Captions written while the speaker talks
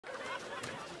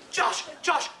Josh,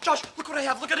 look what I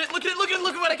have. Look at it, look at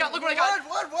what I got, look what I got.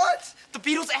 What? The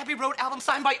Beatles Abbey Road album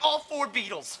signed by all 4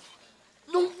 Beatles.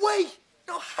 No way.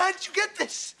 No, how'd you get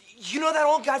this? You know that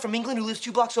old guy from England who lives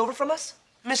 2 blocks over from us?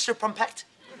 Mr. Pumpet?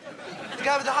 The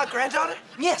guy with the hot granddaughter?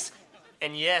 Yes.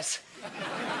 And yes.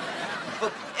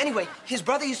 But anyway, his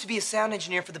brother used to be a sound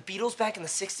engineer for the Beatles back in the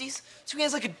 60s, so he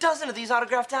has like a dozen of these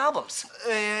autographed albums.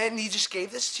 And he just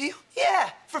gave this to you? Yeah,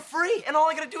 for free. And all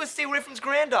I gotta do is stay away from his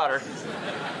granddaughter.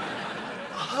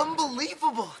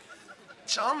 Unbelievable.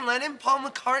 John Lennon, Paul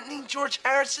McCartney, George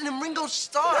Harrison, and Ringo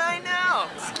Starr. I know.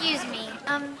 Excuse me.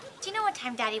 Do you know what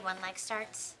time Daddy One Leg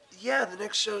starts? Yeah, the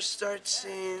next show starts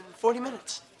in 40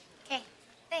 minutes. Okay,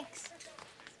 thanks.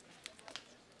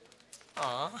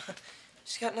 Aw,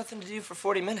 she's got nothing to do for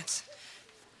 40 minutes.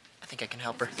 I think I can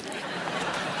help her.